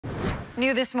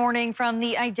New this morning from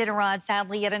the Iditarod,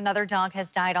 sadly, yet another dog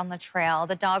has died on the trail.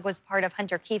 The dog was part of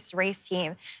Hunter Keefe's race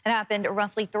team. It happened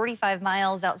roughly 35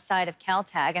 miles outside of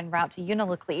Caltag en route to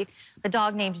Unalakleet. The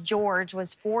dog named George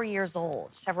was 4 years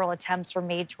old. Several attempts were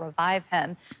made to revive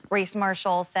him. Race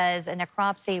marshal says a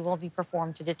necropsy will be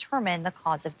performed to determine the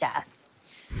cause of death.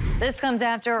 This comes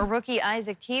after rookie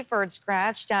Isaac Tieford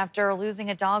scratched after losing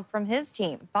a dog from his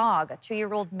team. Bog, a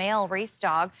 2-year-old male race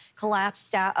dog,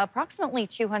 collapsed at approximately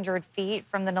 200 feet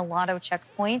from the Nalato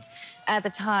checkpoint. At the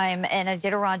time, an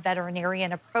Iditarod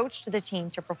veterinarian approached the team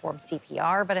to perform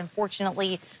CPR, but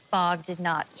unfortunately, Bog did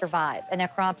not survive. A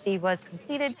necropsy was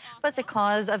completed, but the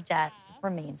cause of death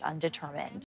remains undetermined.